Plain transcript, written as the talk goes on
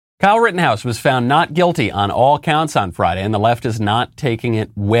Kyle Rittenhouse was found not guilty on all counts on Friday, and the left is not taking it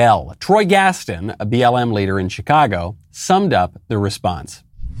well. Troy Gaston, a BLM leader in Chicago, summed up the response.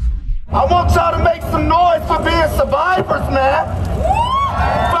 I want y'all to make some noise for being survivors, man.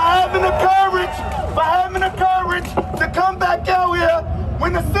 For having the courage to come back out here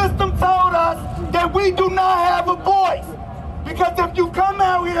when the system told us that we do not have a voice. Because if you come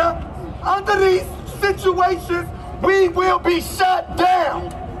out here under these situations, we will be shut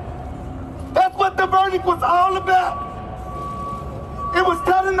down. That's what the verdict was all about. It was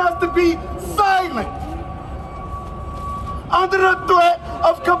telling us to be silent under the threat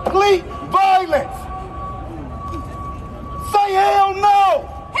of complete violence. Say hell no!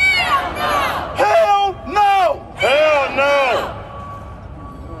 Hell no! Hell no! Hell no!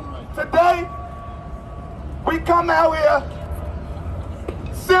 Today, we come out here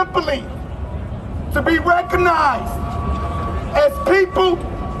simply to be recognized as people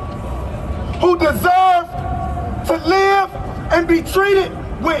who deserve to live and be treated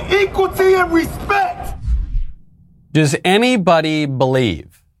with equality and respect. Does anybody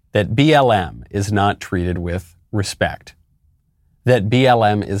believe that BLM is not treated with respect? That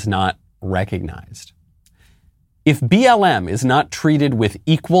BLM is not recognized? If BLM is not treated with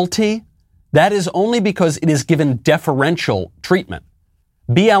equality, that is only because it is given deferential treatment.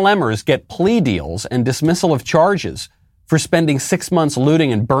 BLMers get plea deals and dismissal of charges for spending 6 months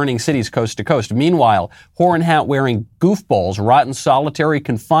looting and burning cities coast to coast. Meanwhile, horn hat wearing goofballs rot in solitary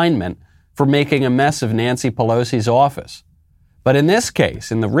confinement for making a mess of Nancy Pelosi's office. But in this case,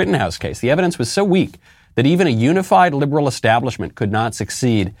 in the Rittenhouse case, the evidence was so weak that even a unified liberal establishment could not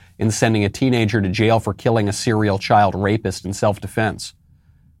succeed in sending a teenager to jail for killing a serial child rapist in self-defense.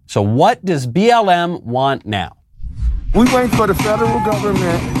 So what does BLM want now? We wait for the federal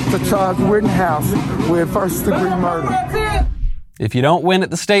government to charge Rittenhouse with first-degree murder. If you don't win at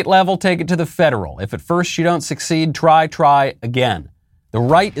the state level, take it to the federal. If at first you don't succeed, try again. The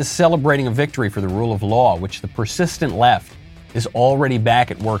right is celebrating a victory for the rule of law, which the persistent left is already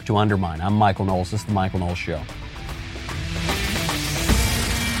back at work to undermine. I'm Michael Knowles. This is The Michael Knowles Show.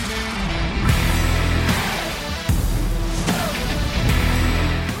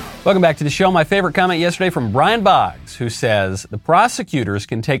 Welcome back to the show. My favorite comment yesterday from Brian Boggs, who says, the prosecutors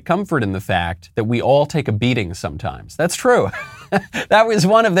can take comfort in the fact that we all take a beating sometimes. That's true. That was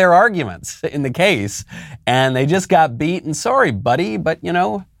one of their arguments in the case. And they just got beaten. Sorry, buddy, but,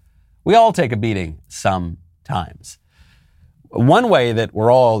 we all take a beating sometimes. One way that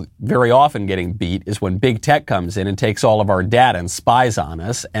we're all very often getting beat is when big tech comes in and takes all of our data and spies on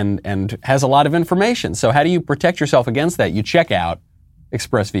us and has a lot of information. So how do you protect yourself against that? You check out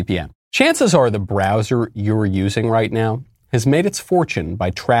ExpressVPN. Chances are the browser you're using right now has made its fortune by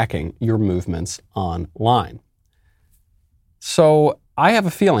tracking your movements online. So I have a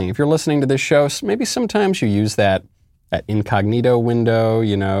feeling if you're listening to this show, maybe sometimes you use that incognito window,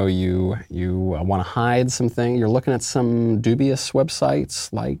 you want to hide something. You're looking at some dubious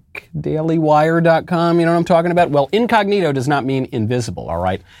websites like dailywire.com, you know what I'm talking about? Well, incognito does not mean invisible, all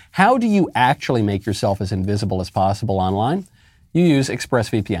right? How do you actually make yourself as invisible as possible online? You use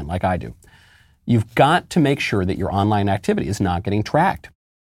ExpressVPN like I do. You've got to make sure that your online activity is not getting tracked.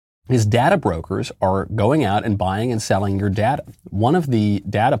 Because data brokers are going out and buying and selling your data. One of the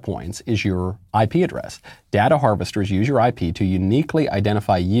data points is your IP address. Data harvesters use your IP to uniquely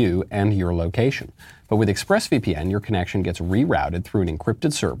identify you and your location. But with ExpressVPN, your connection gets rerouted through an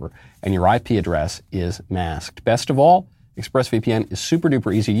encrypted server and your IP address is masked. Best of all, ExpressVPN is super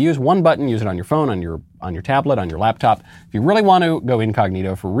duper easy to use. One button, use it on your phone, on your tablet, on your laptop. If you really want to go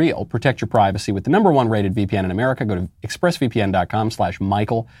incognito for real, protect your privacy with the #1 rated VPN in America, go to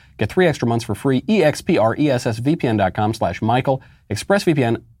expressvpn.com/Michael. Get 3 extra months for free. expressvpn.com/Michael.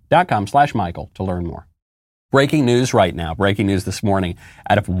 expressvpn.com/Michael to learn more. Breaking news right now. Breaking news this morning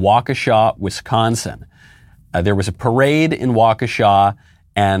out of Waukesha, Wisconsin. There was a parade in Waukesha,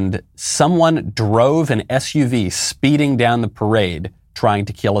 and someone drove an SUV speeding down the parade, trying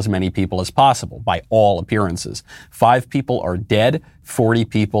to kill as many people as possible, by all appearances. 5 people are dead, 40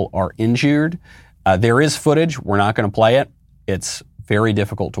 people are injured. There is footage. We're not going to play it. It's very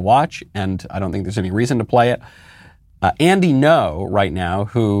difficult to watch, and I don't think there's any reason to play it. Andy Ngo, right now,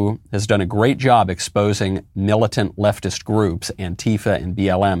 who has done a great job exposing militant leftist groups, Antifa and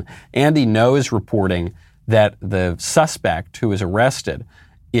BLM. Andy Ngo is reporting that the suspect who is arrested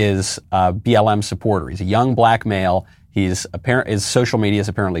is a BLM supporter. He's a young black male. His social media is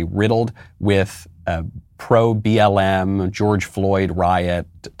apparently riddled with pro-BLM, George Floyd riot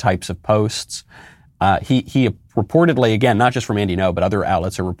types of posts. He reportedly, again, not just from Andy Ngo, but other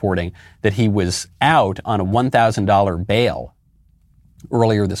outlets are reporting that he was out on a $1,000 bail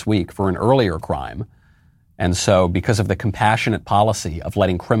earlier this week for an earlier crime. And so because of the compassionate policy of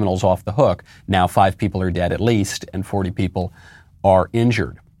letting criminals off the hook, now 5 people are dead at least and 40 people are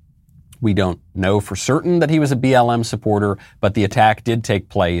injured. We don't know for certain that he was a BLM supporter, but the attack did take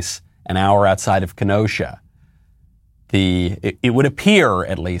place an hour outside of Kenosha. It would appear,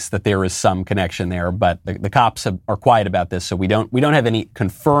 at least, that there is some connection there, but the cops are quiet about this, so we don't have any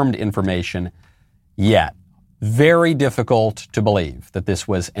confirmed information yet. Very difficult to believe that this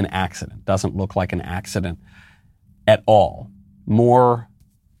was an accident. Doesn't look like an accident at all. More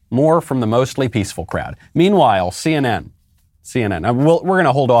from the mostly peaceful crowd. Meanwhile, CNN. We're going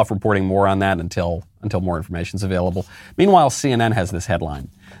to hold off reporting more on that until more information is available. Meanwhile, CNN has this headline: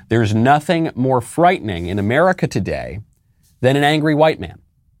 "There's nothing more frightening in America today than an angry white man."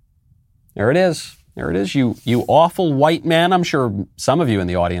 There it is. You awful white men. I'm sure some of you in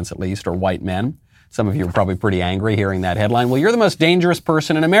the audience, at least, are white men. Some of you are probably pretty angry hearing that headline. Well, you're the most dangerous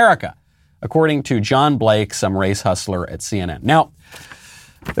person in America, according to John Blake, some race hustler at CNN. Now,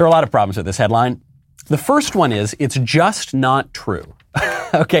 there are a lot of problems with this headline. The first one is it's just not true.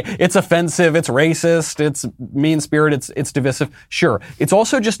 Okay, it's offensive, it's racist, it's mean-spirited, it's divisive. Sure, it's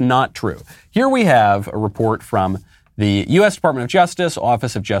also just not true. Here we have a report from the U.S. Department of Justice,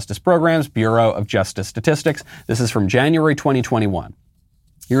 Office of Justice Programs, Bureau of Justice Statistics. This is from January 2021.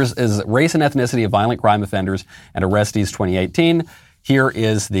 Here's Race and Ethnicity of Violent Crime Offenders and Arrestees 2018. Here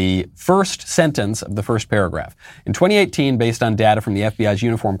is the first sentence of the first paragraph. In 2018, based on data from the FBI's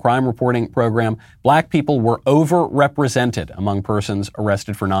Uniform Crime Reporting Program, black people were overrepresented among persons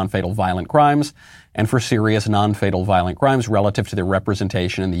arrested for non-fatal violent crimes and for serious non-fatal violent crimes relative to their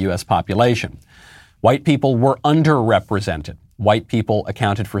representation in the U.S. population. White people were underrepresented. White people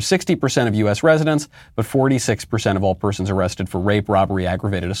accounted for 60% of U.S. residents, but 46% of all persons arrested for rape, robbery,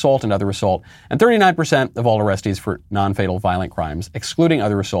 aggravated assault, and other assault, and 39% of all arrestees for non-fatal violent crimes, excluding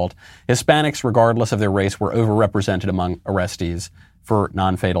other assault. Hispanics, regardless of their race, were overrepresented among arrestees for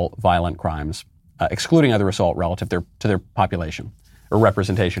non-fatal violent crimes, excluding other assault relative to their population, or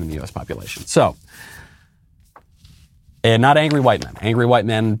representation in the U.S. population. So, and not angry white men. Angry white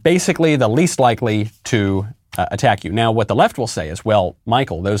men, basically the least likely to attack you. Now, what the left will say is, well,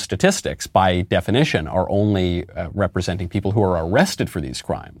 Michael, those statistics, by definition, are only representing people who are arrested for these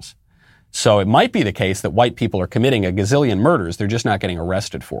crimes. So it might be the case that white people are committing a gazillion murders, they're just not getting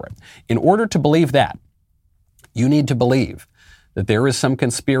arrested for it. In order to believe that, you need to believe that there is some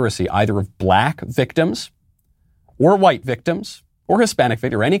conspiracy either of black victims or white victims or Hispanic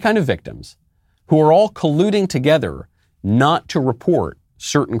victims or any kind of victims who are all colluding together not to report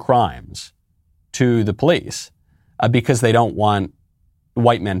certain crimes to the police because they don't want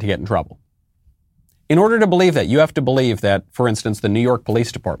white men to get in trouble. In order to believe that, you have to believe that, for instance, the New York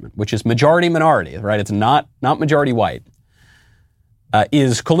Police Department, which is majority minority, right? It's not majority white,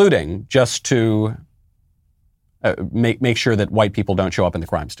 is colluding just to make sure that white people don't show up in the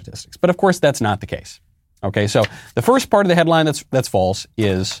crime statistics. But of course, that's not the case. Okay, so the first part of the headline that's false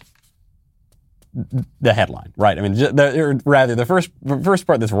is the headline, right? I mean, the first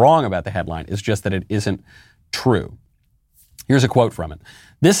part that's wrong about the headline is just that it isn't true. Here's a quote from it.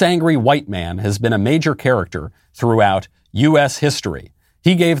 "This angry white man has been a major character throughout U.S. history.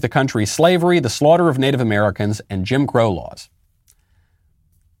 He gave the country slavery, the slaughter of Native Americans, and Jim Crow laws."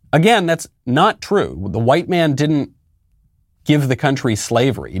 Again, that's not true. The white man didn't give the country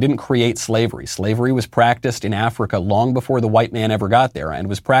slavery. He didn't create slavery. Slavery was practiced in Africa long before the white man ever got there, and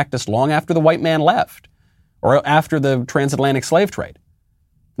was practiced long after the white man left, or after the transatlantic slave trade.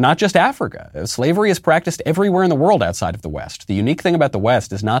 Not just Africa. Slavery is practiced everywhere in the world outside of the West. The unique thing about the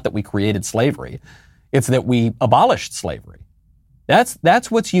West is not that we created slavery, it's that we abolished slavery.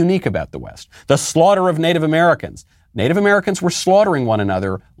 That's what's unique about the West. The slaughter of Native Americans. Native Americans were slaughtering one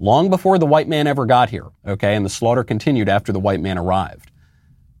another long before the white man ever got here, okay? And the slaughter continued after the white man arrived.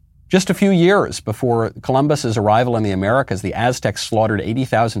 Just a few years before Columbus's arrival in the Americas, the Aztecs slaughtered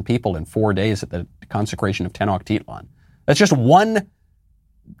 80,000 people in 4 days at the consecration of Tenochtitlan. That's just one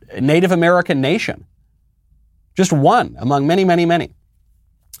Native American nation. Just one among many, many, many.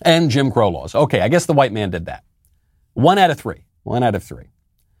 And Jim Crow laws. Okay, I guess the white man did that. 1 out of 3. 1 out of 3.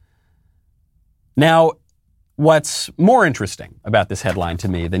 Now, what's more interesting about this headline to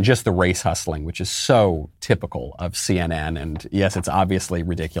me than just the race hustling, which is so typical of CNN, and yes, it's obviously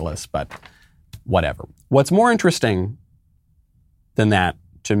ridiculous, but whatever. What's more interesting than that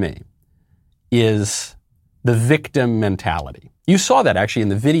to me is the victim mentality. You saw that actually in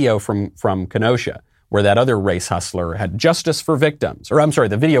the video from Kenosha, where that other race hustler had justice for victims. Or I'm sorry,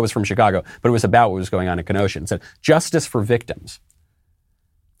 the video was from Chicago, but it was about what was going on in Kenosha and said, justice for victims.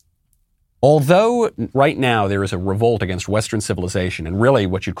 Although right now there is a revolt against Western civilization and really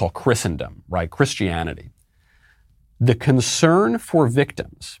what you'd call Christendom, right? Christianity. The concern for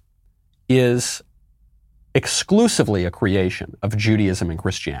victims is exclusively a creation of Judaism and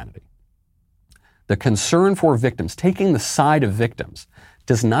Christianity. The concern for victims, taking the side of victims,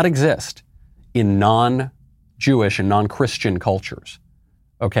 does not exist in non-Jewish and non-Christian cultures.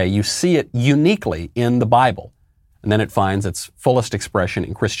 Okay, you see it uniquely in the Bible. And then it finds its fullest expression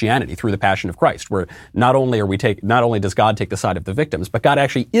in Christianity through the Passion of Christ, where not only does God take the side of the victims, but God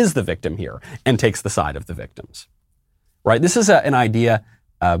actually is the victim here and takes the side of the victims. Right? This is an idea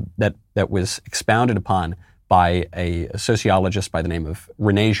that was expounded upon by a sociologist by the name of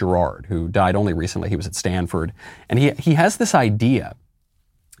René Girard, who died only recently. He was at Stanford, and he has this idea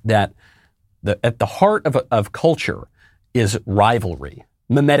that at the heart of culture is rivalry.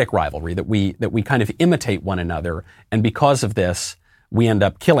 Mimetic rivalry, that we kind of imitate one another, and because of this, we end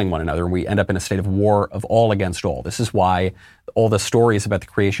up killing one another, and we end up in a state of war of all against all. This is why all the stories about the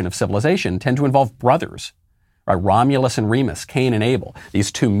creation of civilization tend to involve brothers, right? Romulus and Remus, Cain and Abel,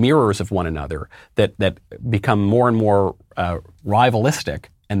 these two mirrors of one another that become more and more rivalistic,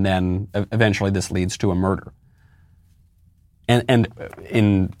 and then eventually this leads to a murder.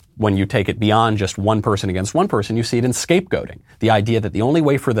 And when you take it beyond just one person against one person, you see it in scapegoating. The idea that the only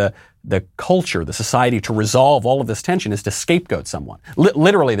way for the culture, the society to resolve all of this tension is to scapegoat someone.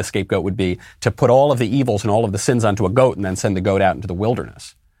 Literally, the scapegoat would be to put all of the evils and all of the sins onto a goat and then send the goat out into the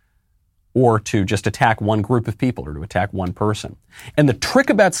wilderness. Or to just attack one group of people or to attack one person. And the trick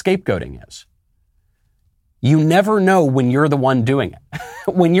about scapegoating is you never know when you're the one doing it.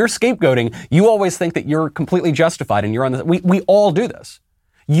 When you're scapegoating, you always think that you're completely justified and you're on the... We all do this.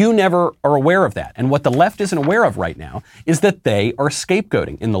 You never are aware of that. And what the left isn't aware of right now is that they are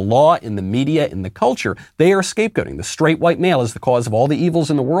scapegoating. In the law, in the media, in the culture, they are scapegoating. The straight white male is the cause of all the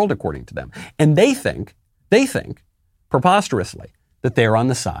evils in the world, according to them. And they think, preposterously, that they're on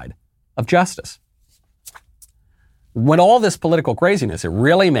the side of justice. When all this political craziness, it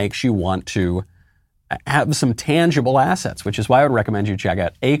really makes you want to have some tangible assets, which is why I would recommend you check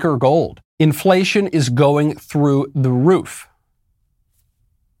out Acre Gold. Inflation is going through the roof.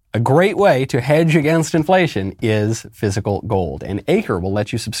 A great way to hedge against inflation is physical gold. And Acre will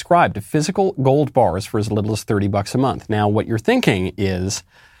let you subscribe to physical gold bars for as little as $30 a month. Now, what you're thinking is,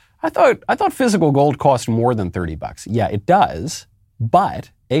 I thought physical gold cost more than $30. Yeah, it does,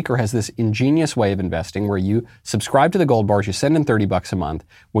 but Acre has this ingenious way of investing where you subscribe to the gold bars, you send in $30 a month.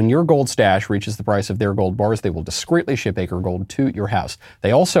 When your gold stash reaches the price of their gold bars, they will discreetly ship Acre Gold to your house.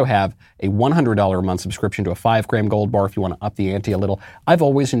 They also have a $100 a month subscription to a 5-gram gold bar if you want to up the ante a little. I've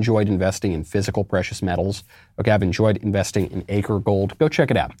always enjoyed investing in physical precious metals. Okay, I've enjoyed investing in Acre Gold. Go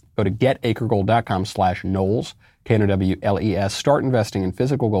check it out. Go to getacregold.com/Knowles. Knowles. Start investing in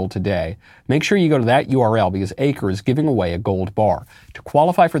physical gold today. Make sure you go to that URL because Acre is giving away a gold bar. To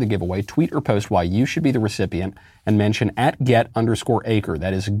qualify for the giveaway, tweet or post why you should be the recipient and mention @get_Acre.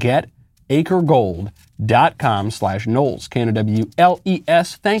 That is getacregold.com/Knowles. Knowles.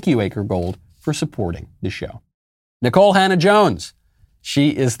 Thank you, Acre Gold, for supporting the show. Nikole Hannah-Jones. She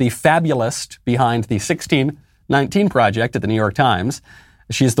is the fabulist behind the 1619 Project at the New York Times.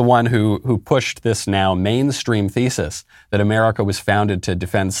 She's the one who pushed this now mainstream thesis that America was founded to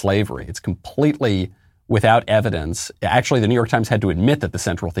defend slavery. It's completely without evidence. Actually, the New York Times had to admit that the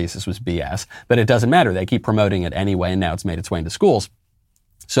central thesis was BS, but it doesn't matter. They keep promoting it anyway, and now it's made its way into schools.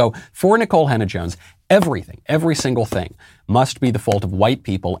 So for Nikole Hannah-Jones, everything, every single thing must be the fault of white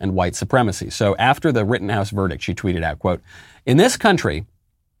people and white supremacy. So after the Rittenhouse verdict, she tweeted out, quote, "In this country,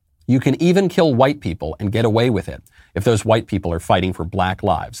 you can even kill white people and get away with it if those white people are fighting for black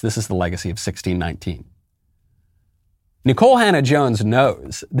lives. This is the legacy of 1619. Nikole Hannah-Jones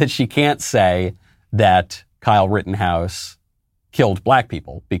knows that she can't say that Kyle Rittenhouse killed black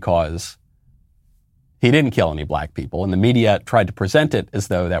people because he didn't kill any black people, and the media tried to present it as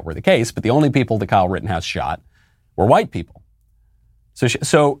though that were the case, but the only people that Kyle Rittenhouse shot were white people.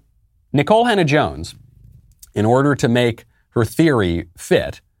 So Nikole Hannah-Jones, in order to make her theory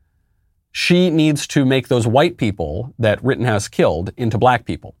fit, she needs to make those white people that Rittenhouse killed into black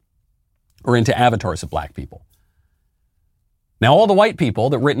people, or into avatars of black people. Now, all the white people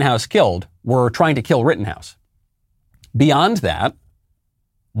that Rittenhouse killed were trying to kill Rittenhouse. Beyond that,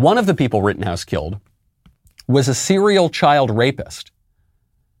 one of the people Rittenhouse killed was a serial child rapist.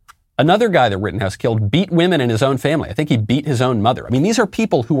 Another guy that Rittenhouse killed beat women in his own family. I think he beat his own mother. I mean, these are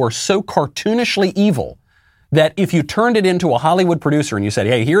people who are so cartoonishly evil That if you turned it into a Hollywood producer and you said,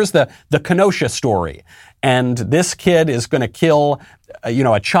 hey, here's the Kenosha story, and this kid is going to kill,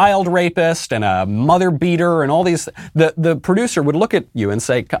 a child rapist and a mother beater and all these, the producer would look at you and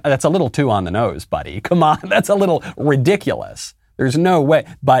say, that's a little too on the nose, buddy. Come on, that's a little ridiculous. There's no way.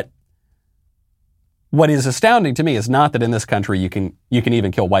 But what is astounding to me is not that in this country you can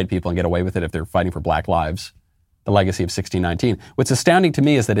even kill white people and get away with it if they're fighting for black lives, the legacy of 1619. What's astounding to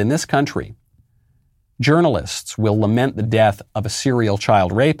me is that in this country, journalists will lament the death of a serial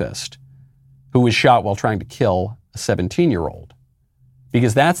child rapist who was shot while trying to kill a 17-year-old.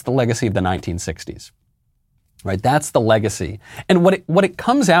 Because that's the legacy of the 1960s. Right? That's the legacy. And what it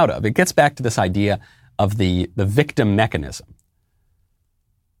comes out of, it gets back to this idea of the victim mechanism.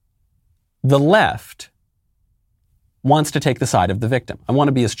 The left wants to take the side of the victim. I want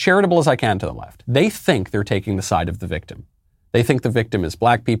to be as charitable as I can to the left. They think they're taking the side of the victim. They think the victim is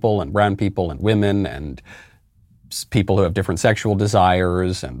black people and brown people and women and people who have different sexual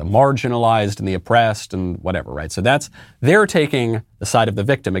desires and the marginalized and the oppressed and whatever, right? So they're taking the side of the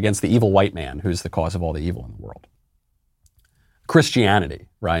victim against the evil white man who's the cause of all the evil in the world. Christianity,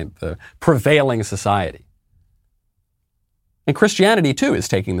 right? The prevailing society. And Christianity, too, is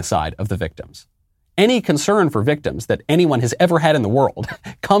taking the side of the victims. Any concern for victims that anyone has ever had in the world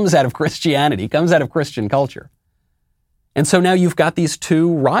comes out of Christianity, comes out of Christian culture. And so now you've got these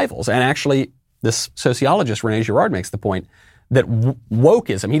two rivals. And actually, this sociologist, René Girard, makes the point that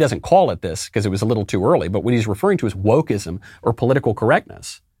wokeism, he doesn't call it this because it was a little too early, but what he's referring to as wokeism or political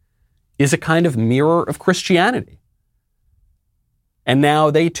correctness is a kind of mirror of Christianity. And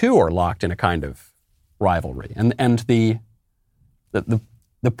now they too are locked in a kind of rivalry. And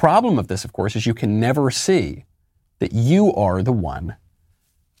the problem of this, of course, is you can never see that you are the one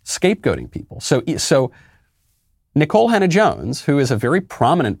scapegoating people. So Nikole Hannah-Jones, who is a very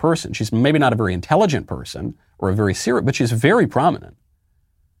prominent person, she's maybe not a very intelligent person or a very serious, but she's very prominent.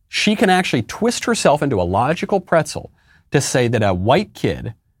 She can actually twist herself into a logical pretzel to say that a white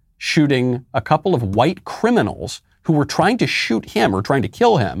kid shooting a couple of white criminals who were trying to shoot him or trying to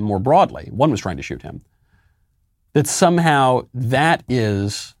kill him more broadly, one was trying to shoot him, that somehow that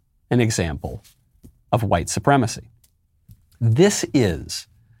is an example of white supremacy. This is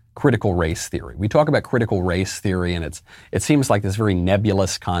critical race theory. We talk about critical race theory, and it seems like this very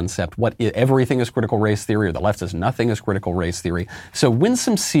nebulous concept. Everything is critical race theory, or the left says nothing is critical race theory. So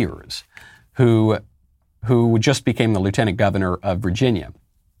Winsome Sears, who just became the lieutenant governor of Virginia,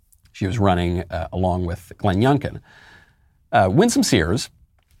 she was running along with Glenn Youngkin. Winsome Sears,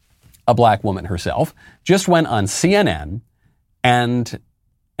 a black woman herself, just went on CNN and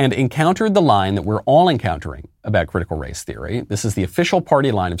encountered the line that we're all encountering about critical race theory. This is the official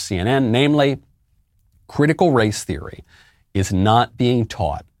party line of CNN, namely, critical race theory is not being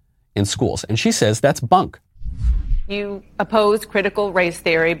taught in schools. And she says that's bunk. You oppose critical race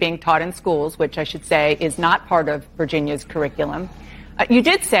theory being taught in schools, which I should say is not part of Virginia's curriculum. You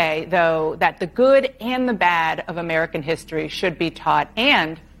did say, though, that the good and the bad of American history should be taught,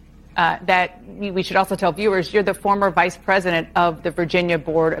 and that we should also tell viewers you're the former vice president of the Virginia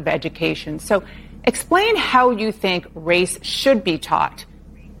Board of Education. So explain how you think race should be taught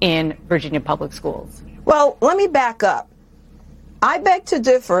in Virginia public schools. Well, let me back up. I beg to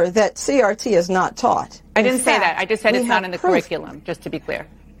differ that CRT is not taught. I didn't say that. I just said it's not in the curriculum, just to be clear.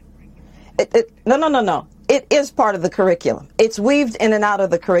 No. It is part of the curriculum. It's weaved in and out of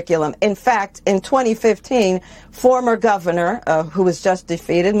the curriculum. In fact, in 2015, former governor, who was just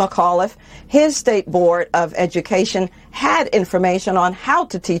defeated, McAuliffe, his state board of education had information on how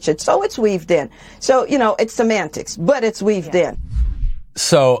to teach it. So it's weaved in. So, it's semantics, but it's weaved in.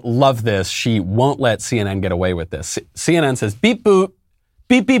 So love this. She won't let CNN get away with this. CNN says, beep, boop,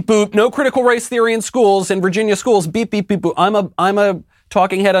 beep, beep, boop. No critical race theory in schools, in Virginia schools. Beep, beep, beep, boop. I'm a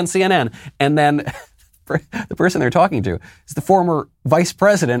talking head on CNN. And then the person they're talking to is the former vice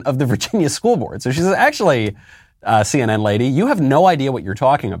president of the Virginia School Board. So she says, actually, CNN lady, you have no idea what you're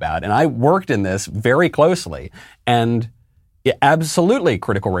talking about. And I worked in this very closely. And absolutely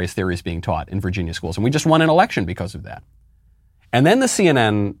critical race theory is being taught in Virginia schools. And we just won an election because of that. And then the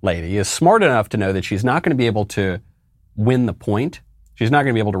CNN lady is smart enough to know that she's not going to be able to win the point. She's not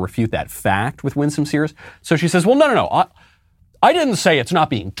going to be able to refute that fact with Winsome Sears. So she says, well, no. I didn't say it's not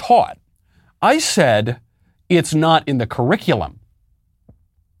being taught. I said it's not in the curriculum,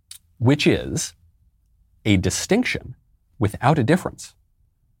 which is a distinction without a difference.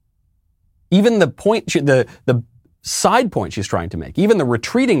 Even the point, the side point she's trying to make, even the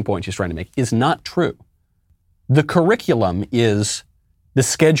retreating point she's trying to make is not true. The curriculum is the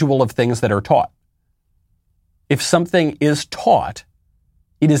schedule of things that are taught. If something is taught,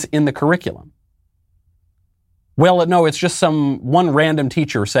 it is in the curriculum. well, no, it's just one random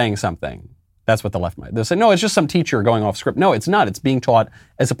teacher saying something. That's what the left might. They'll say, no, it's just some teacher going off script. No, it's not. It's being taught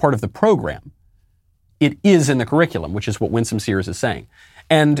as a part of the program. It is in the curriculum, which is what Winsome Sears is saying.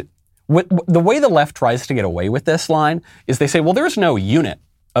 And the way the left tries to get away with this line is they say, well, there's no unit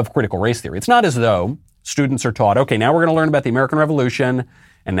of critical race theory. It's not as though students are taught, okay, now we're going to learn about the American Revolution,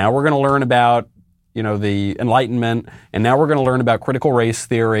 and now we're going to learn about, the Enlightenment, and now we're going to learn about critical race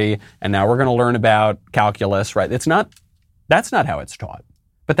theory, and now we're going to learn about calculus, right? That's not how it's taught.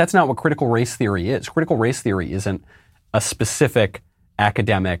 But that's not what critical race theory is. Critical race theory isn't a specific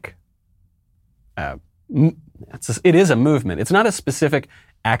academic, it is a movement. It's not a specific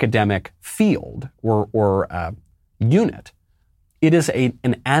academic field or unit. It is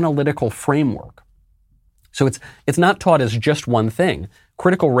an analytical framework. So it's not taught as just one thing.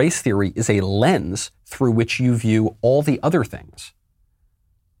 Critical race theory is a lens through which you view all the other things.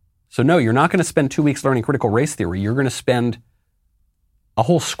 So no, you're not going to spend 2 weeks learning critical race theory. You're going to spend a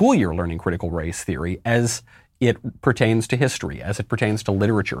whole school year learning critical race theory as it pertains to history, as it pertains to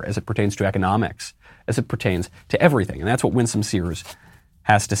literature, as it pertains to economics, as it pertains to everything. And that's what Winsome Sears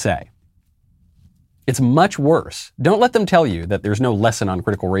has to say. It's much worse. Don't let them tell you that there's no lesson on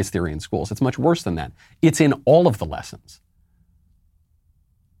critical race theory in schools. It's much worse than that. It's in all of the lessons.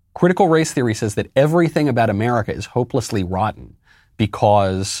 Critical race theory says that everything about America is hopelessly rotten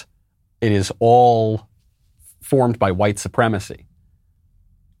because it is all formed by white supremacy.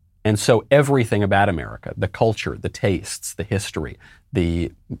 And so everything about America, the culture, the tastes, the history,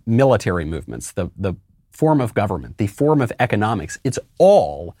 the military movements, the form of government, the form of economics, it's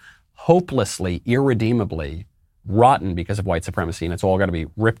all hopelessly, irredeemably rotten because of white supremacy, and it's all got to be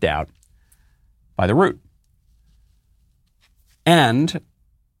ripped out by the root. And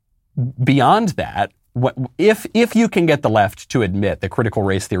beyond that, if you can get the left to admit that critical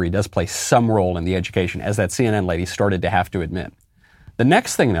race theory does play some role in the education, as that CNN lady started to have to admit, the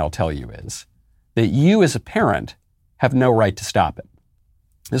next thing they'll tell you is that you as a parent have no right to stop it.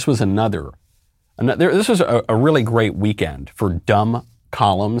 This was this was a really great weekend for dumb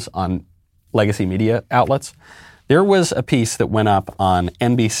columns on legacy media outlets. There was a piece that went up on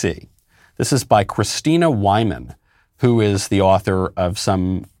NBC. This is by Christina Wyman, who is the author of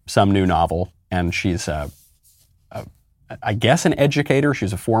some new novel, and she's I guess an educator.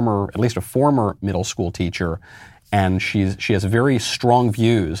 She's at least a former middle school teacher, and she has very strong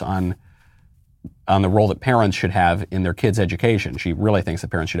views on the role that parents should have in their kids' education. She really thinks that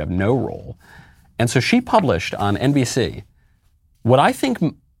parents should have no role. And so she published on NBC what I think,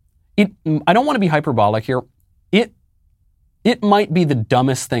 I don't want to be hyperbolic here, it might be the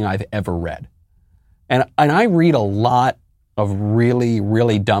dumbest thing I've ever read. And I read a lot of really,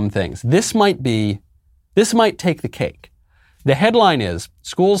 really dumb things. This might take the cake. The headline is,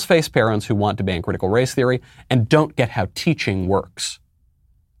 schools face parents who want to ban critical race theory and don't get how teaching works.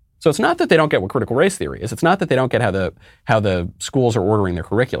 So it's not that they don't get what critical race theory is. It's not that they don't get how the schools are ordering their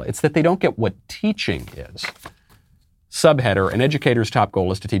curricula. It's that they don't get what teaching is. Subheader, an educator's top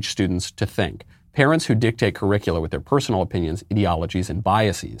goal is to teach students to think. Parents who dictate curricula with their personal opinions, ideologies, and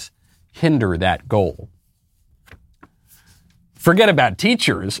biases hinder that goal. Forget about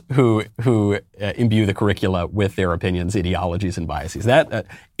teachers who imbue the curricula with their opinions, ideologies, and biases.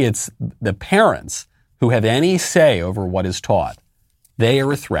 It's the parents who have any say over what is taught. They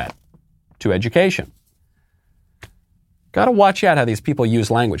are a threat to education. Got to watch out how these people use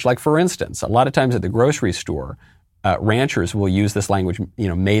language. Like, for instance, a lot of times at the grocery store, ranchers will use this language,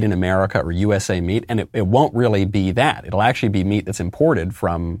 made in America or USA meat, and it won't really be that. It'll actually be meat that's imported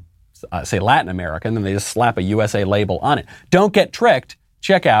from, say, Latin America, and then they just slap a USA label on it. Don't get tricked.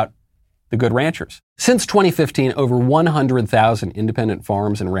 Check out the Good Ranchers. Since 2015, over 100,000 independent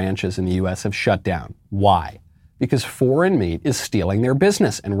farms and ranches in the U.S. have shut down. Why? Because foreign meat is stealing their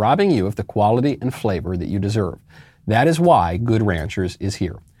business and robbing you of the quality and flavor that you deserve. That is why Good Ranchers is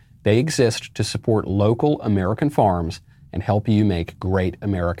here. They exist to support local American farms and help you make great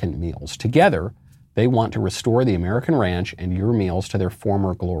American meals. Together, they want to restore the American ranch and your meals to their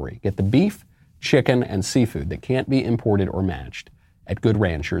former glory. Get the beef, chicken, and seafood that can't be imported or matched at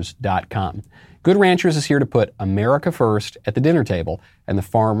GoodRanchers.com. Good Ranchers is here to put America first at the dinner table and the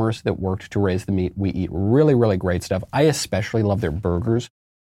farmers that worked to raise the meat we eat. Really, really great stuff. I especially love their burgers.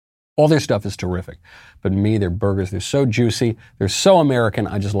 All their stuff is terrific. But their burgers, they're so juicy. They're so American.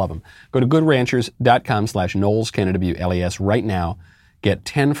 I just love them. Go to GoodRanchers.com/Knowles, KNWLES right now. Get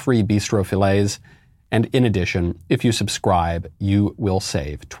 10 free bistro fillets. And in addition, if you subscribe, you will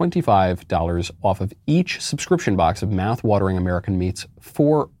save $25 off of each subscription box of mouth-watering American meats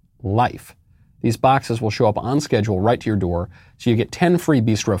for life. These boxes will show up on schedule right to your door, So you get 10 free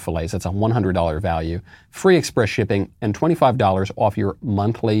bistro fillets, that's a $100 value, free express shipping, and $25 off your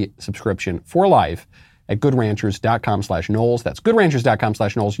monthly subscription for life at goodranchers.com/Knowles. That's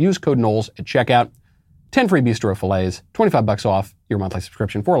goodranchers.com/Knowles. Use code Knowles at checkout. 10 free bistro fillets, $25 off your monthly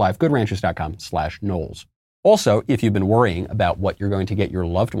subscription for life, goodranchers.com/Knowles. Also, if you've been worrying about what you're going to get your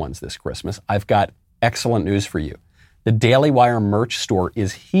loved ones this Christmas, I've got excellent news for you. The Daily Wire merch store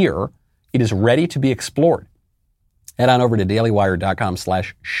is here. It is ready to be explored. Head on over to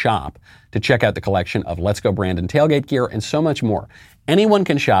dailywire.com/shop to check out the collection of Let's Go Brandon tailgate gear and so much more. Anyone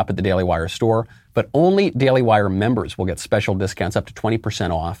can shop at the Daily Wire store, but only Daily Wire members will get special discounts up to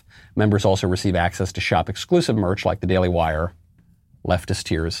 20% off. Members also receive access to shop exclusive merch like the Daily Wire Leftist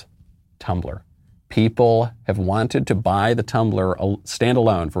Tears tumbler. People have wanted to buy the tumbler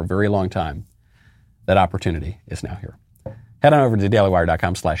standalone for a very long time. That opportunity is now here. Head on over to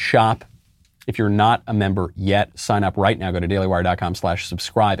dailywire.com/shop. If you're not a member yet, sign up right now. Go to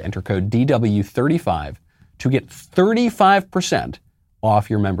dailywire.com/subscribe. Enter code DW35 to get 35% off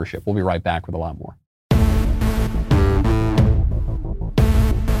your membership. We'll be right back with a lot more.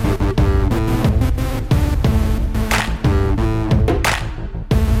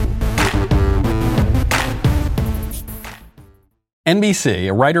 NBC,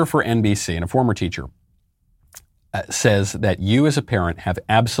 a writer for NBC and a former teacher, says that you as a parent have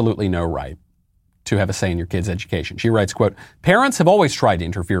absolutely no right to have a say in your kid's education. She writes, quote, "Parents have always tried to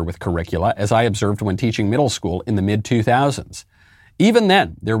interfere with curricula, as I observed when teaching middle school in the mid-2000s. Even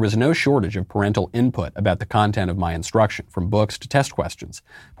then, there was no shortage of parental input about the content of my instruction, from books to test questions.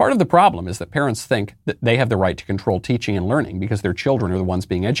 Part of the problem is that parents think that they have the right to control teaching and learning because their children are the ones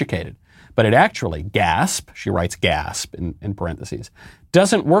being educated. But it actually, gasp," she writes gasp in parentheses,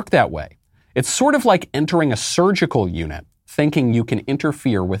 "doesn't work that way. It's sort of like entering a surgical unit thinking you can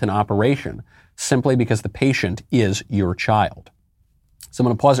interfere with an operation simply because the patient is your child." So I'm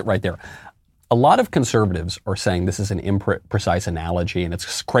going to pause it right there. A lot of conservatives are saying this is an imprecise analogy and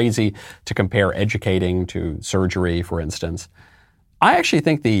it's crazy to compare educating to surgery, for instance. I actually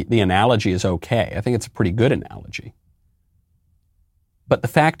think the analogy is okay. I think it's a pretty good analogy. But the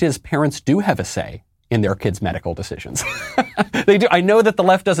fact is, parents do have a say in their kids' medical decisions. They do. I know that the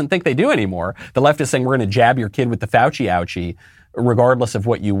left doesn't think they do anymore. The left is saying we're going to jab your kid with the Fauci ouchie regardless of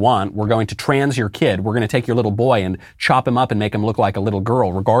what you want. We're going to trans your kid. We're going to take your little boy and chop him up and make him look like a little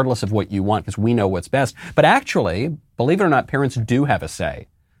girl regardless of what you want because we know what's best. But actually, believe it or not, parents do have a say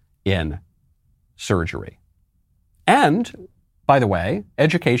in surgery. And, by the way,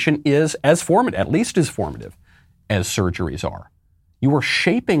 education is as formative, at least as formative as surgeries are. You are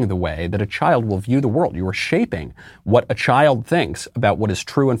shaping the way that a child will view the world. You are shaping what a child thinks about what is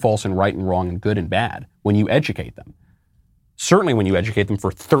true and false and right and wrong and good and bad when you educate them. Certainly when you educate them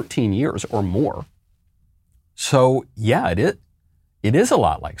for 13 years or more. So, yeah, it is a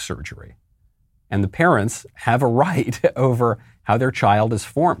lot like surgery. And the parents have a right over how their child is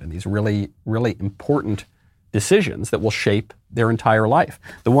formed in these really, really important decisions that will shape their entire life.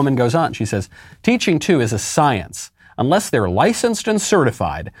 The woman goes on, she says, "Teaching, too, is a science. Unless they're licensed and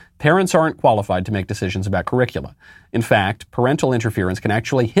certified, parents aren't qualified to make decisions about curricula. In fact, parental interference can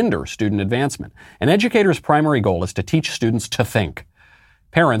actually hinder student advancement. An educator's primary goal is to teach students to think.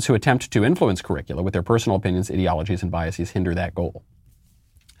 Parents who attempt to influence curricula with their personal opinions, ideologies, and biases hinder that goal."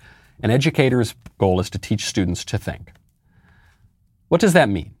 An educator's goal is to teach students to think. What does that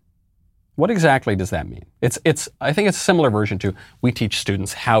mean? What exactly does that mean? I think it's a similar version to we teach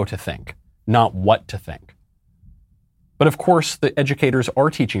students how to think, not what to think. But of course, the educators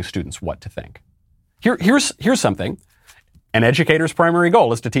are teaching students what to think. Here's something. An educator's primary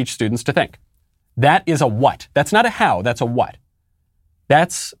goal is to teach students to think. That is a what. That's not a how, that's a what.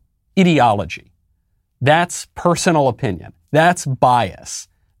 That's ideology. That's personal opinion. That's bias.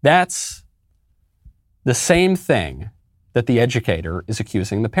 That's the same thing that the educator is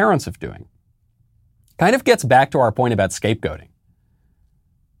accusing the parents of doing. Kind of gets back to our point about scapegoating.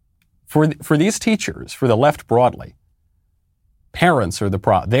 For these teachers, for the left broadly, parents are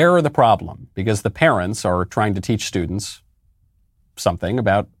they're the problem because the parents are trying to teach students something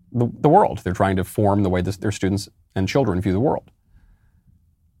about the world. They're trying to form the way their students and children view the world.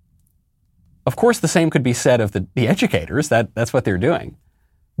 Of course, the same could be said of the educators. That's what they're doing.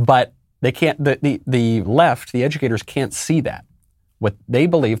 But they can't, the left, the educators can't see that. What they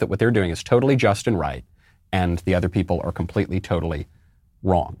believe that what they're doing is totally just and right, and the other people are completely, totally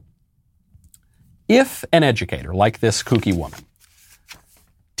wrong. If an educator, like this kooky woman,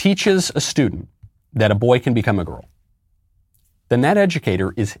 teaches a student that a boy can become a girl, then that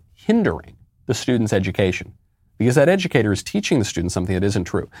educator is hindering the student's education because that educator is teaching the student something that isn't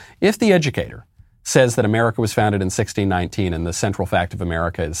true. If the educator says that America was founded in 1619 and the central fact of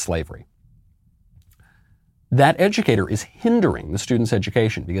America is slavery. That educator is hindering the student's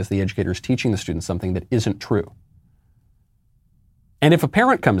education because the educator is teaching the student something that isn't true. And if a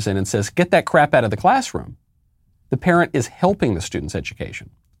parent comes in and says, get that crap out of the classroom, the parent is helping the student's education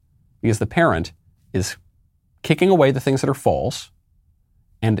because the parent is kicking away the things that are false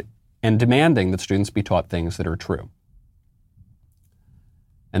and demanding that students be taught things that are true.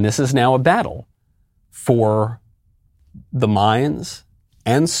 And this is now a battle for the minds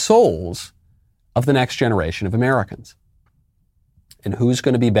and souls of the next generation of Americans. And who's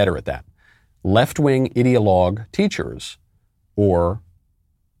going to be better at that? Left-wing ideologue teachers or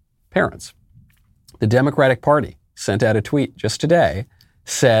parents? The Democratic Party sent out a tweet just today,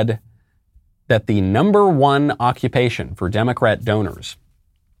 said that the number one occupation for Democrat donors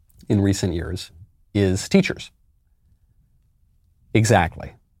in recent years is teachers.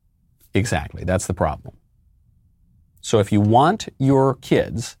 Exactly. That's the problem. So if you want your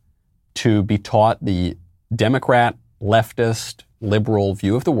kids to be taught the Democrat, leftist, liberal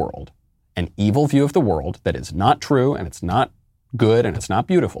view of the world, an evil view of the world that is not true and it's not good and it's not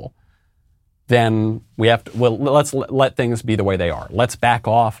beautiful, then we have to, let's let things be the way they are. Let's back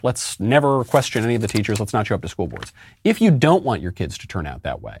off. Let's never question any of the teachers. Let's not show up to school boards. If you don't want your kids to turn out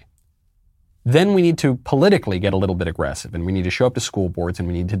that way, then we need to politically get a little bit aggressive, and we need to show up to school boards, and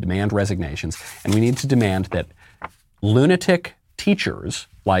we need to demand resignations, and we need to demand that lunatic teachers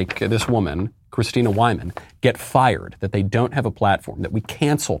like this woman, Christina Wyman, get fired, that they don't have a platform, that we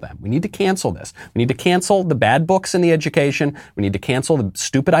cancel them. We need to cancel this. We need to cancel the bad books in the education. We need to cancel the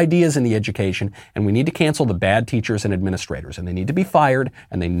stupid ideas in the education, and we need to cancel the bad teachers and administrators, and they need to be fired,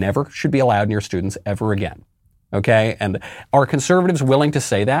 and they never should be allowed near students ever again. Okay? And are conservatives willing to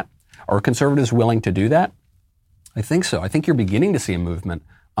say that? Are conservatives willing to do that? I think so. I think you're beginning to see a movement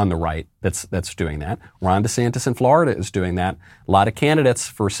on the right that's doing that. Ron DeSantis in Florida is doing that. A lot of candidates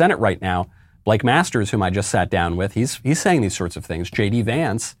for Senate right now, Blake Masters, whom I just sat down with, he's saying these sorts of things. J.D.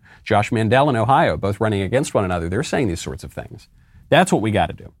 Vance, Josh Mandel in Ohio, both running against one another, they're saying these sorts of things. That's what we got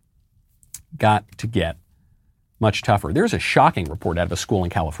to do. Got to get much tougher. There's a shocking report out of a school in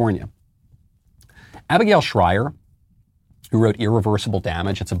California. Abigail Shrier, who wrote Irreversible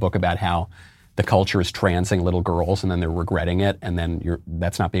Damage. It's a book about how the culture is transing little girls and then they're regretting it and then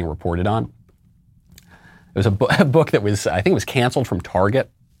that's not being reported on. It was a book that was, I think it was canceled from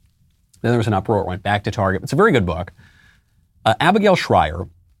Target. Then there was an uproar. It went back to Target. It's a very good book. Abigail Shrier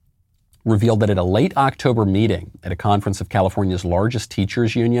revealed that at a late October meeting at a conference of California's largest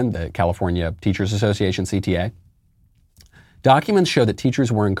teachers union, the California Teachers Association, CTA, documents show that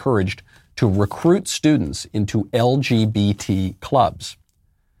teachers were encouraged to recruit students into LGBT clubs,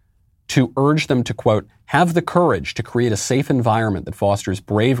 to urge them to, quote, have the courage to create a safe environment that fosters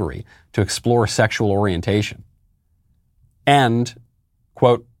bravery to explore sexual orientation. And,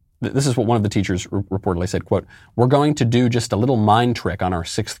 quote, this is what one of the teachers reportedly said, quote, we're going to do just a little mind trick on our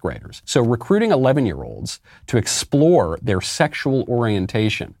 6th graders. So recruiting 11-year-olds to explore their sexual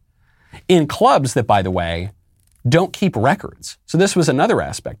orientation in clubs that, by the way, don't keep records. So this was another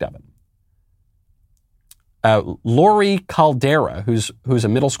aspect of it. Lori Caldera, who's a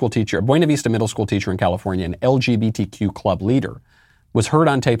middle school teacher, a Buena Vista middle school teacher in California, an LGBTQ club leader, was heard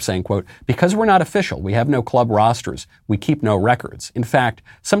on tape saying, quote, because we're not official, we have no club rosters, we keep no records. In fact,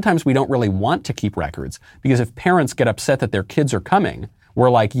 sometimes we don't really want to keep records because if parents get upset that their kids are coming, we're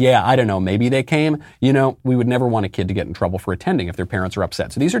like, yeah, I don't know, maybe they came. You know, we would never want a kid to get in trouble for attending if their parents are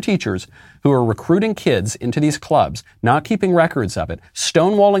upset. So these are teachers who are recruiting kids into these clubs, not keeping records of it,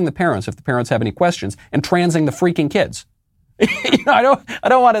 stonewalling the parents if the parents have any questions, and transing the freaking kids. You know, I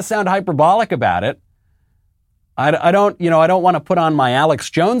don't want to sound hyperbolic about it. I don't want to put on my Alex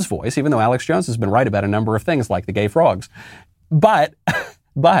Jones voice, even though Alex Jones has been right about a number of things like the gay frogs. But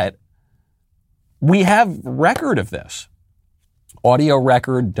we have record of this. Audio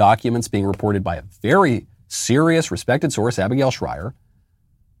record, documents being reported by a very serious, respected source, Abigail Shrier,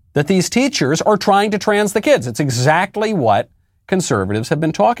 that these teachers are trying to trans the kids. It's exactly what conservatives have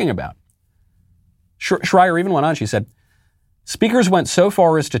been talking about. Shrier even went on, she said, speakers went so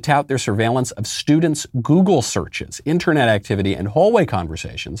far as to tout their surveillance of students' Google searches, internet activity, and hallway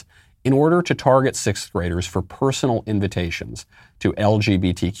conversations in order to target 6th graders for personal invitations to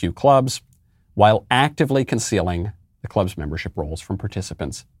LGBTQ clubs while actively concealing the club's membership rolls from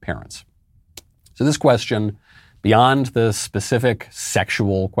participants' parents. So this question, beyond the specific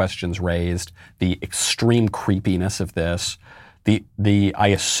sexual questions raised, the extreme creepiness of this, the I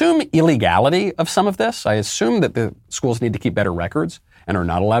assume illegality of some of this. I assume that the schools need to keep better records and are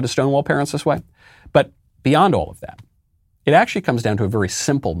not allowed to stonewall parents this way. But beyond all of that, it actually comes down to a very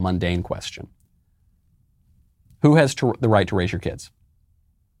simple, mundane question. Who has the right to raise your kids?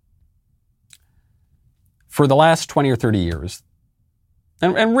 For the last 20 or 30 years,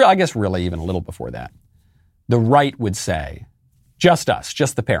 and I guess really even a little before that, the right would say, just us,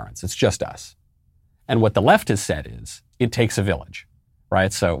 just the parents, it's just us. And what the left has said is, it takes a village,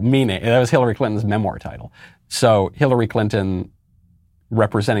 right? So meaning, that was Hillary Clinton's memoir title. So Hillary Clinton,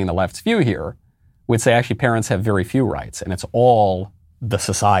 representing the left's view here, would say actually parents have very few rights, and it's all the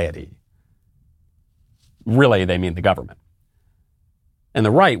society. Really, they mean the government. And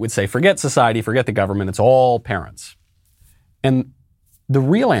the right would say, forget society, forget the government, it's all parents. And the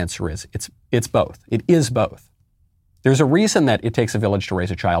real answer is, it's both. It is both. There's a reason that it takes a village to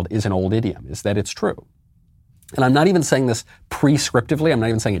raise a child is an old idiom, is that it's true. And I'm not even saying this prescriptively. I'm not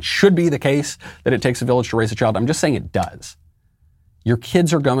even saying it should be the case that it takes a village to raise a child. I'm just saying it does. Your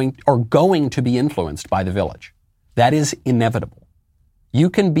kids are going to be influenced by the village. That is inevitable. You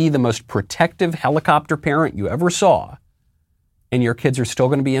can be the most protective helicopter parent you ever saw, and your kids are still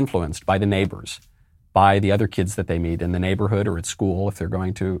going to be influenced by the neighbors, by the other kids that they meet in the neighborhood or at school. If they're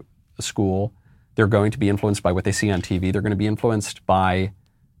going to a school, they're going to be influenced by what they see on TV. They're going to be influenced by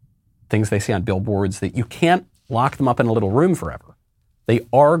things they see on billboards. That you can't lock them up in a little room forever. They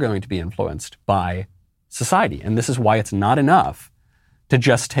are going to be influenced by society. And this is why it's not enough to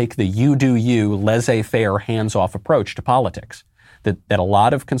just take the you do you, laissez-faire, hands-off approach to politics that a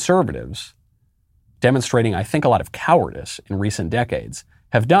lot of conservatives, demonstrating, I think, a lot of cowardice in recent decades,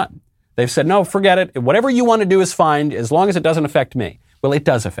 have done. They've said, no, forget it. Whatever you want to do is fine as long as it doesn't affect me. Well, it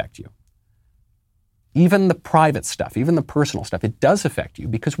does affect you. Even the private stuff, even the personal stuff, it does affect you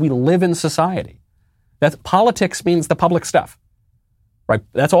because we live in society. Politics means the public stuff, right?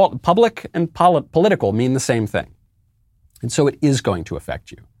 That's all. Public and political mean the same thing. And so it is going to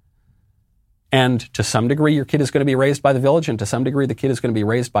affect you. And to some degree, your kid is going to be raised by the village, and to some degree, the kid is going to be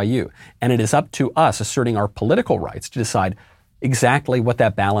raised by you. And it is up to us asserting our political rights to decide exactly what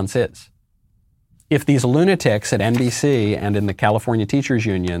that balance is. If these lunatics at NBC and in the California teachers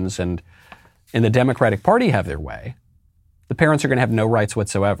unions and in the Democratic Party have their way, the parents are going to have no rights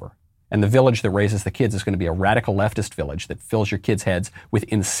whatsoever. And the village that raises the kids is going to be a radical leftist village that fills your kids' heads with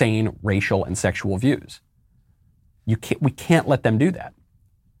insane racial and sexual views. We can't let them do that.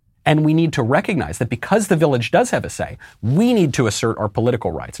 And we need to recognize that because the village does have a say, we need to assert our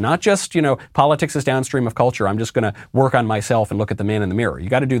political rights. Not just, politics is downstream of culture. I'm just going to work on myself and look at the man in the mirror. You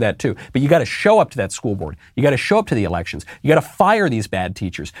got to do that too. But you got to show up to that school board. You got to show up to the elections. You got to fire these bad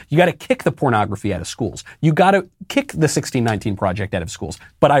teachers. You got to kick the pornography out of schools. You got to kick the 1619 Project out of schools.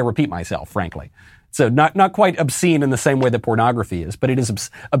 But I repeat myself, frankly. So not quite obscene in the same way that pornography is, but it is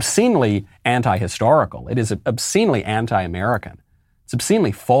obscenely anti-historical. It is obscenely anti-American. It's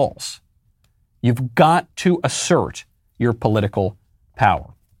obscenely false. You've got to assert your political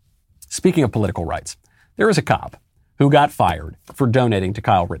power. Speaking of political rights, there is a cop who got fired for donating to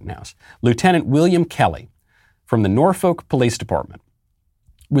Kyle Rittenhouse. Lieutenant William Kelly from the Norfolk Police Department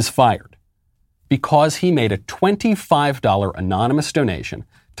was fired because he made a $25 anonymous donation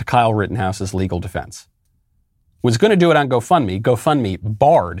to Kyle Rittenhouse's legal defense. Was going to do it on GoFundMe. GoFundMe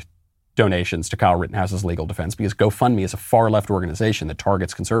barred donations to Kyle Rittenhouse's legal defense because GoFundMe is a far-left organization that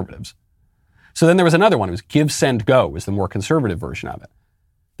targets conservatives. So then there was another one. It was Give, Send, Go was the more conservative version of it.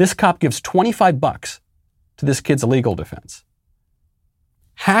 This cop gives $25 to this kid's legal defense.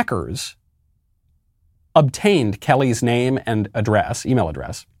 Hackers obtained Kelly's name and address, email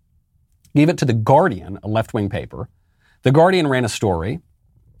address, gave it to The Guardian, a left-wing paper. The Guardian ran a story.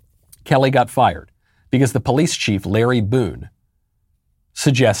 Kelly got fired because the police chief, Larry Boone,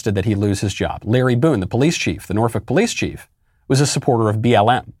 suggested that he lose his job. Larry Boone, the police chief, the Norfolk police chief, was a supporter of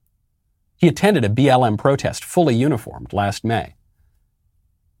BLM. He attended a BLM protest fully uniformed last May.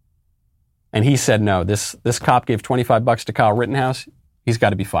 And he said, no, this cop gave $25 to Kyle Rittenhouse. He's got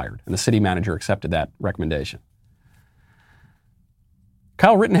to be fired. And the city manager accepted that recommendation.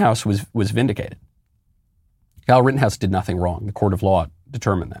 Kyle Rittenhouse was vindicated. Kyle Rittenhouse did nothing wrong. The court of law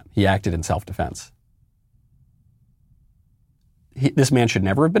determined that. He acted in self-defense. This man should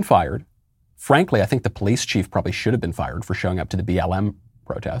never have been fired. Frankly, I think the police chief probably should have been fired for showing up to the BLM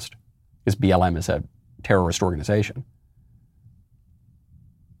protest, because BLM is a terrorist organization.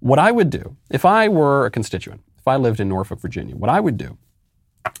 What I would do, if I were a constituent, if I lived in Norfolk, Virginia, what I would do,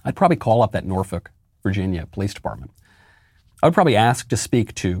 I'd probably call up that Norfolk, Virginia Police Department. I would probably ask to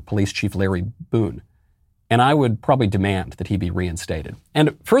speak to Police Chief Larry Boone, and I would probably demand that he be reinstated.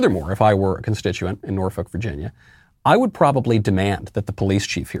 And furthermore, if I were a constituent in Norfolk, Virginia, I would probably demand that the police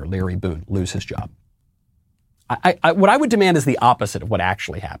chief here, Larry Boone, lose his job. What I would demand is the opposite of what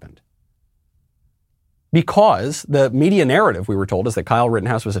actually happened. Because the media narrative, we were told, is that Kyle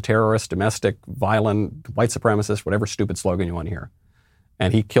Rittenhouse was a terrorist, domestic, violent, white supremacist, whatever stupid slogan you want to hear.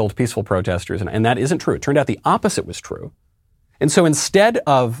 And he killed peaceful protesters. And that isn't true. It turned out the opposite was true. And so instead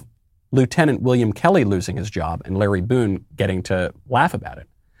of Lieutenant William Kelly losing his job and Larry Boone getting to laugh about it,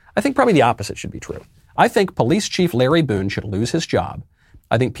 I think probably the opposite should be true. I think Police Chief Larry Boone should lose his job.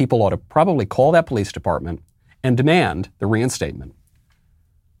 I think people ought to probably call that police department and demand the reinstatement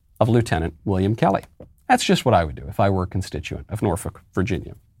of Lieutenant William Kelly. That's just what I would do if I were a constituent of Norfolk,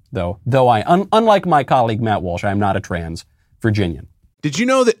 Virginia. Though unlike my colleague Matt Walsh, I am not a trans Virginian. Did you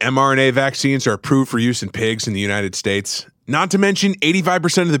know that mRNA vaccines are approved for use in pigs in the United States? Not to mention,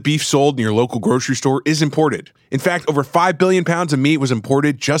 85% of the beef sold in your local grocery store is imported. In fact, over 5 billion pounds of meat was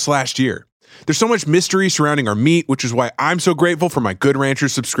imported just last year. There's so much mystery surrounding our meat, which is why I'm so grateful for my Good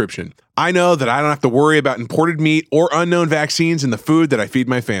Ranchers subscription. I know that I don't have to worry about imported meat or unknown vaccines in the food that I feed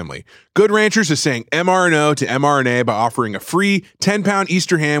my family. Good Ranchers is saying mRNO to mRNA by offering a free 10-pound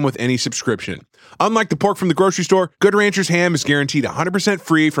Easter ham with any subscription. Unlike the pork from the grocery store, Good Ranchers ham is guaranteed 100%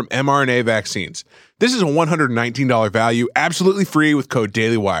 free from mRNA vaccines. This is a $119 value, absolutely free with code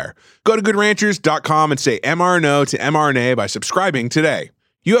DailyWire. Go to goodranchers.com and say mRNO to mRNA by subscribing today.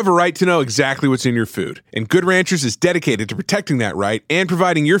 You have a right to know exactly what's in your food, and Good Ranchers is dedicated to protecting that right and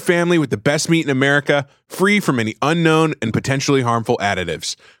providing your family with the best meat in America, free from any unknown and potentially harmful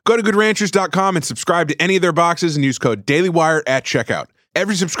additives. Go to goodranchers.com and subscribe to any of their boxes and use code DailyWire at checkout.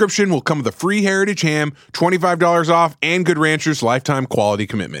 Every subscription will come with a free Heritage ham, $25 off, and Good Ranchers lifetime quality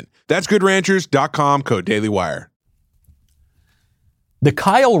commitment. That's goodranchers.com, code DailyWire. The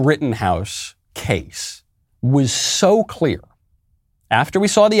Kyle Rittenhouse case was so clear. After we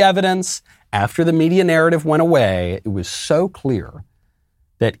saw the evidence, after the media narrative went away, it was so clear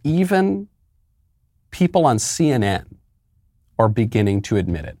that even people on CNN are beginning to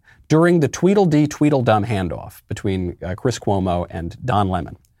admit it. During the Tweedledee Tweedledum handoff between Chris Cuomo and Don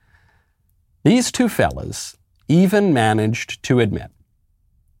Lemon, these two fellas even managed to admit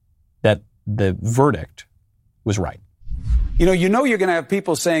that the verdict was right. You know you're going to have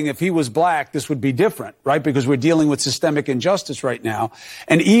people saying if he was black, this would be different, right? Because we're dealing with systemic injustice right now.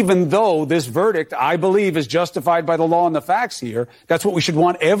 And even though this verdict, I believe, is justified by the law and the facts here, that's what we should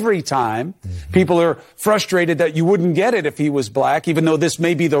want every time. Mm-hmm. People are frustrated that you wouldn't get it if he was black, even though this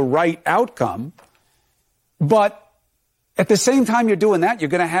may be the right outcome. But at the same time you're doing that,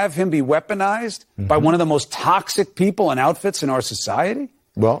 you're going to have him be weaponized by one of the most toxic people and outfits in our society?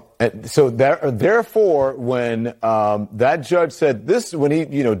 Well, so therefore, when that judge said this, when he,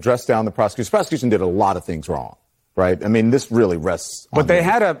 dressed down the prosecution did a lot of things wrong, right? I mean, this really rests on But they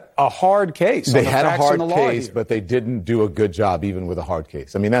had a hard case. They had a hard case, but they didn't do a good job even with a hard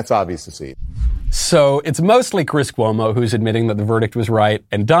case. I mean, that's obvious to see. So it's mostly Chris Cuomo who's admitting that the verdict was right,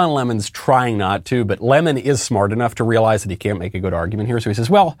 and Don Lemon's trying not to, but Lemon is smart enough to realize that he can't make a good argument here. So he says,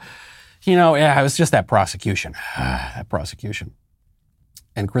 well, it was just that prosecution. That prosecution.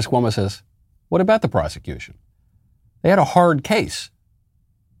 And Chris Cuomo says, what about the prosecution? They had a hard case.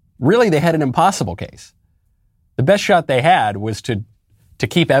 Really, they had an impossible case. The best shot they had was to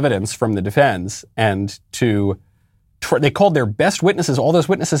keep evidence from the defense and they called their best witnesses. All those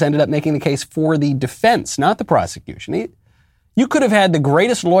witnesses ended up making the case for the defense, not the prosecution. You could have had the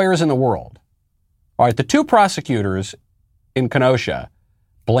greatest lawyers in the world. All right, the two prosecutors in Kenosha,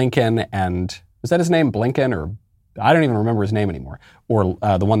 Blinken and, was that his name, Blinken, or I don't even remember his name anymore, or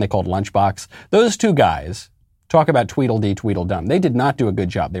the one they called Lunchbox. Those two guys talk about Tweedledee, Tweedledum. They did not do a good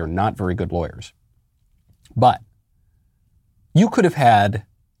job. They are not very good lawyers. But you could have had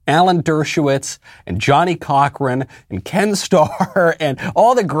Alan Dershowitz and Johnny Cochran and Ken Starr and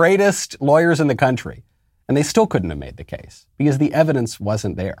all the greatest lawyers in the country, and they still couldn't have made the case because the evidence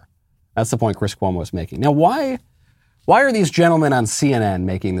wasn't there. That's the point Chris Cuomo was making. Now, why are these gentlemen on CNN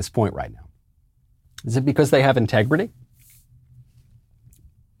making this point right now? Is it because they have integrity?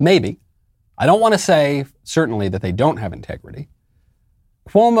 Maybe. I don't want to say certainly that they don't have integrity.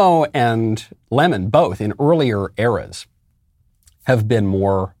 Cuomo and Lemon, both in earlier eras, have been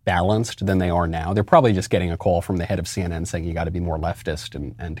more balanced than they are now. They're probably just getting a call from the head of CNN saying you got to be more leftist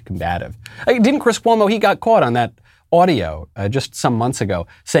and combative. Didn't Chris Cuomo, he got caught on that audio just some months ago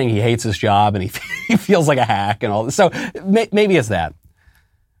saying he hates his job and he feels like a hack and all this. So maybe it's that.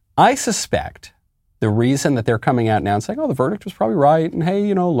 I suspect the reason that they're coming out now and saying, oh, the verdict was probably right, and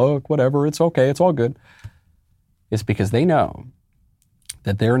hey, look, whatever, it's okay, it's all good, is because they know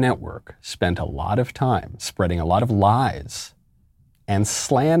that their network spent a lot of time spreading a lot of lies and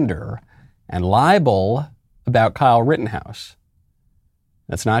slander and libel about Kyle Rittenhouse.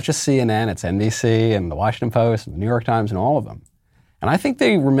 That's not just CNN, it's NBC and the Washington Post and the New York Times and all of them. And I think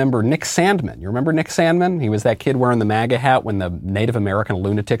they remember Nick Sandmann. You remember Nick Sandmann? He was that kid wearing the MAGA hat when the Native American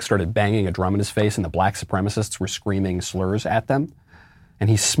lunatic started banging a drum in his face and the black supremacists were screaming slurs at them. And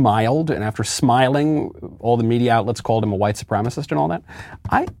he smiled, and after smiling, all the media outlets called him a white supremacist and all that.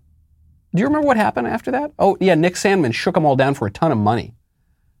 Do you remember what happened after that? Oh, yeah, Nick Sandmann shook them all down for a ton of money.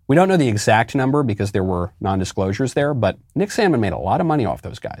 We don't know the exact number because there were non-disclosures there, but Nick Sandmann made a lot of money off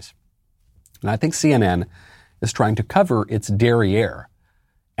those guys. And I think CNN is trying to cover its derriere.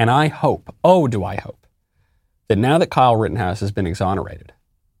 And I hope, oh, do I hope, that now that Kyle Rittenhouse has been exonerated,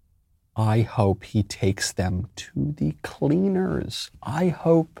 I hope he takes them to the cleaners. I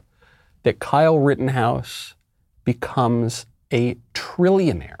hope that Kyle Rittenhouse becomes a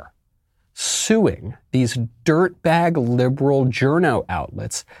trillionaire suing these dirtbag liberal journo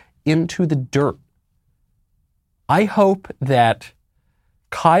outlets into the dirt. I hope that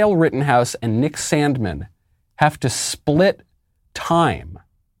Kyle Rittenhouse and Nick Sandmann have to split time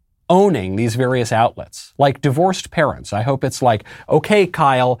owning these various outlets, like divorced parents. I hope it's like, okay,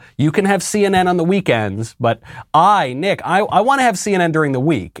 Kyle, you can have CNN on the weekends, but Nick, I want to have CNN during the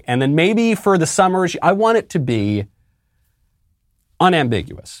week. And then maybe for the summers, I want it to be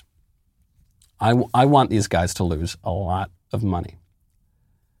unambiguous. I want these guys to lose a lot of money.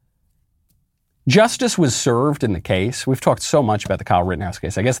 Justice was served in the case. We've talked so much about the Kyle Rittenhouse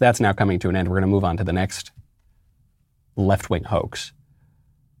case. I guess that's now coming to an end. We're going to move on to the next left-wing hoax.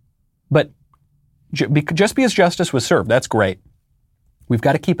 But just because justice was served, that's great. We've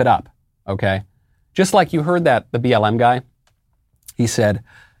got to keep it up, okay? Just like you heard that the BLM guy, he said,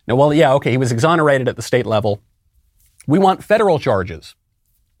 no, well, yeah, okay, he was exonerated at the state level. We want federal charges.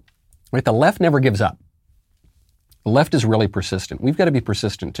 Right? The left never gives up. The left is really persistent. We've got to be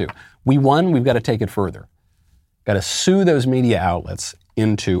persistent too. We won, we've got to take it further. Got to sue those media outlets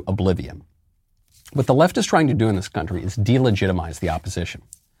into oblivion. What the left is trying to do in this country is delegitimize the opposition.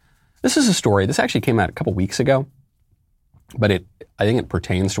 This is a story, this actually came out a couple weeks ago, but I think it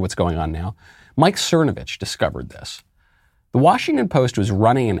pertains to what's going on now. Mike Cernovich discovered this. The Washington Post was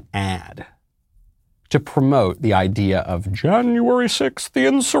running an ad to promote the idea of January 6th, the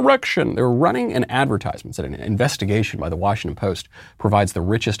insurrection. They were running an advertisement that an investigation by the Washington Post provides the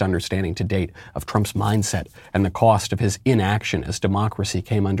richest understanding to date of Trump's mindset and the cost of his inaction as democracy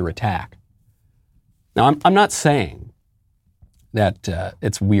came under attack. Now, I'm not saying that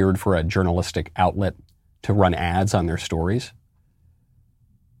it's weird for a journalistic outlet to run ads on their stories.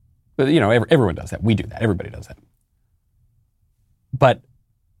 But, you know, everyone does that. We do that. Everybody does that. But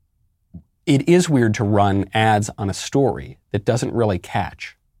it is weird to run ads on a story that doesn't really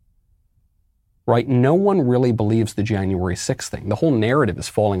catch. Right? No one really believes the January 6th thing. The whole narrative is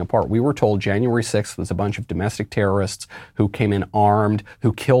falling apart. We were told January 6th was a bunch of domestic terrorists who came in armed,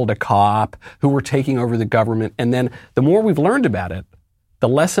 who killed a cop, who were taking over the government. And then the more we've learned about it, the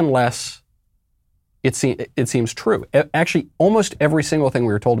less and less it seems true. Actually, almost every single thing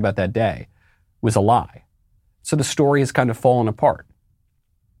we were told about that day was a lie. So the story has kind of fallen apart.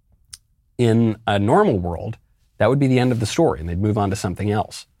 In a normal world, that would be the end of the story, and they'd move on to something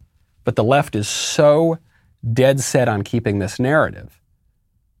else. But the left is so dead set on keeping this narrative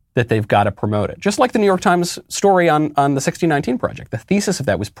that they've got to promote it. Just like the New York Times story on the 1619 Project. The thesis of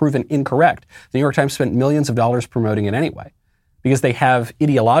that was proven incorrect. The New York Times spent millions of dollars promoting it anyway, because they have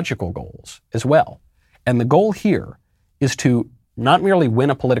ideological goals as well. And the goal here is to not merely win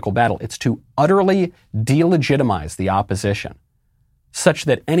a political battle, it's to utterly delegitimize the opposition, such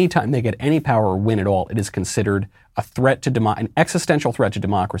that anytime they get any power or win at all, it is considered a threat to an existential threat to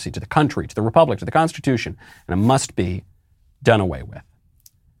democracy, to the country, to the republic, to the Constitution, and it must be done away with.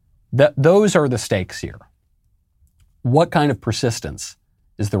 Those are the stakes here. What kind of persistence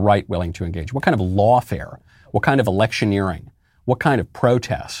is the right willing to engage? What kind of lawfare? What kind of electioneering? What kind of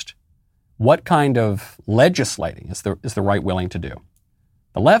protest? What kind of legislating is the right willing to do?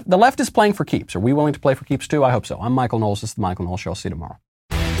 The left is playing for keeps. Are we willing to play for keeps too? I hope so. I'm Michael Knowles. This is The Michael Knowles Show. I'll see you tomorrow.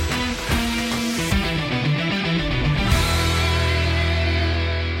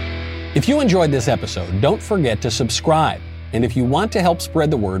 If you enjoyed this episode, don't forget to subscribe. And if you want to help spread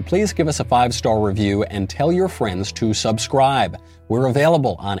the word, please give us a 5-star review and tell your friends to subscribe. We're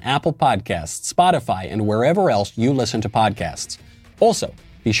available on Apple Podcasts, Spotify, and wherever else you listen to podcasts. Also,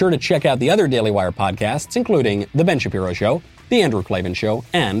 be sure to check out the other Daily Wire podcasts, including The Ben Shapiro Show, The Andrew Klavan Show,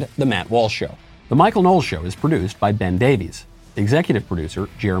 and The Matt Walsh Show. The Michael Knowles Show is produced by Ben Davies. Executive producer,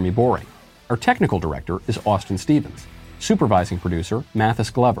 Jeremy Boring. Our technical director is Austin Stevens. Supervising producer, Mathis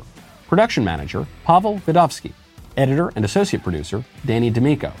Glover. Production manager, Pavel Vidovsky. Editor and associate producer, Danny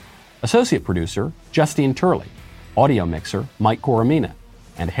D'Amico. Associate producer, Justine Turley. Audio mixer, Mike Coromina.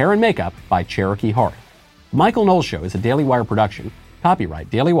 And hair and makeup by Cherokee Hart. The Michael Knowles Show is a Daily Wire production Copyright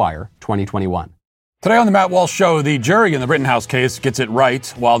Daily Wire 2021. Today on the Matt Walsh Show, the jury in the Rittenhouse case gets it right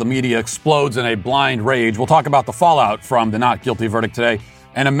while the media explodes in a blind rage. We'll talk about the fallout from the not guilty verdict today.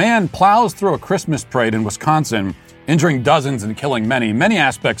 And a man plows through a Christmas parade in Wisconsin, injuring dozens and killing many. Many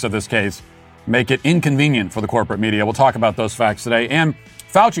aspects of this case make it inconvenient for the corporate media. We'll talk about those facts today. And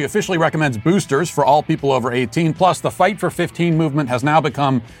Fauci officially recommends boosters for all people over 18. Plus, the Fight for 15 movement has now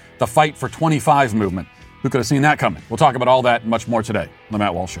become the Fight for 25 movement. Who could have seen that coming? We'll talk about all that and much more today on the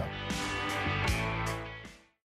Matt Walsh Show.